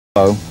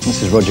Hello,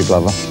 this is Roger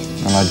Glover,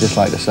 and I'd just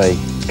like to say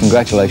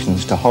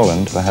congratulations to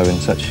Holland for having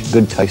such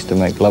good taste to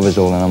make Love Is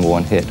All a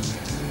 #1 hit,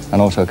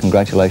 and also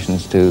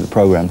congratulations to the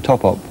programme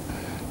TOPPOP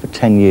for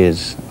 10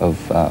 years of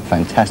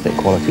fantastic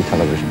quality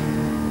television.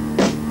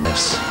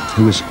 Yes.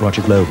 Who is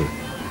Roger Glover?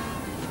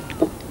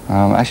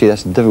 Actually,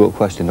 that's a difficult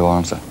question to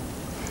answer,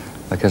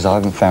 because I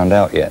haven't found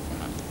out yet.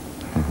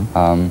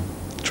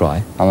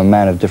 Try. I'm a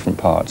man of different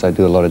parts. I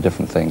do a lot of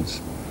different things.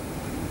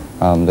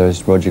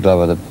 There's Roger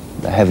Glover,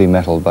 the heavy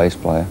metal bass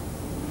player.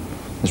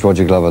 There's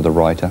Roger Glover, the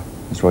writer.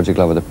 There's Roger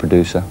Glover, the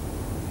producer.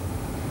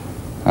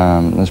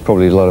 There's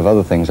probably a lot of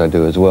other things I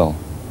do as well.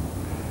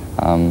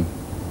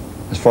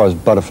 As far as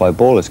Butterfly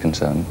Ball is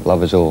concerned,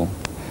 Love Is All,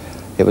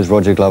 it was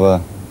Roger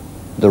Glover,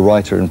 the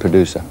writer and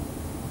producer.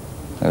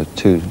 There were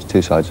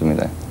two sides of me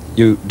there.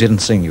 You didn't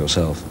sing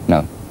yourself?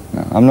 No.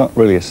 I'm not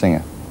really a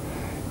singer.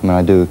 I mean,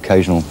 I do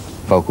occasional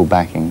vocal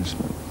backings,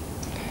 but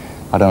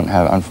I don't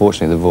have,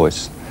 unfortunately, the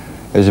voice.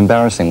 It was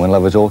embarrassing when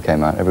Love Is All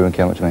came out. Everyone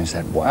came up to me and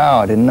said, "Wow,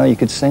 I didn't know you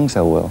could sing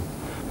so well."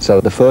 So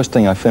the first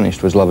thing I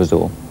finished was Love Is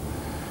All,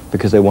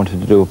 because they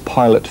wanted to do a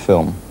pilot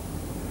film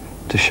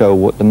to show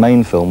what the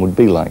main film would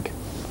be like.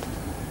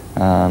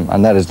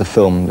 And that is the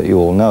film that you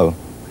all know.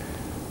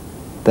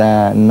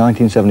 Then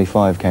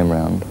 1975 came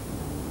round,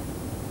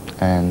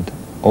 and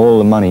all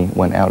the money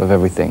went out of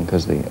everything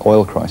because the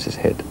oil crisis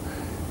hit.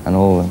 And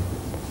all the,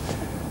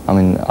 I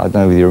mean, I don't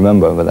know if you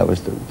remember, but that was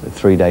the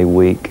 3-day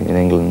week in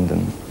England,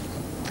 and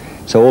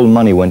so all the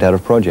money went out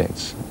of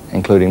projects,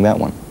 including that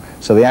one.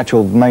 So the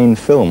actual main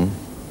film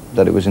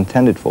that it was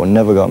intended for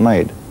never got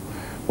made,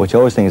 which I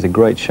always think is a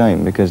great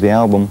shame, because the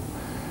album,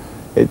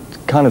 it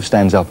kind of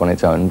stands up on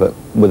its own, but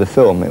with a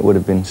film it would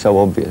have been so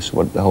obvious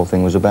what the whole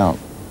thing was about.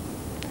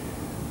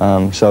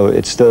 So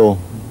it's still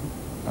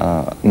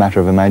a matter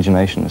of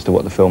imagination as to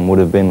what the film would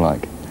have been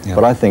like. Yeah.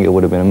 But I think it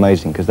would have been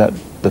amazing, because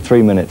the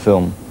 3-minute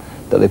film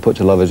that they put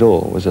to Love Is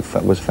All was a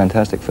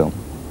fantastic film.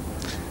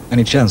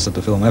 Any chance that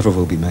the film ever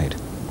will be made?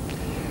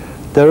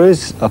 There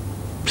is a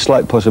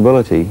slight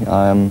possibility.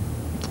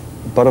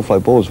 Butterfly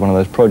Ball is one of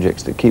those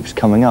projects that keeps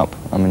coming up.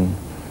 I mean,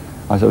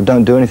 I sort of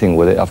don't do anything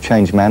with it. I've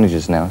changed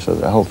managers now, so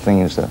the whole thing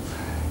is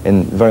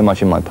very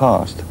much in my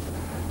past.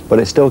 But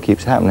it still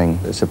keeps happening.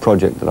 It's a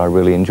project that I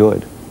really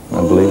enjoyed,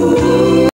 I believe in it.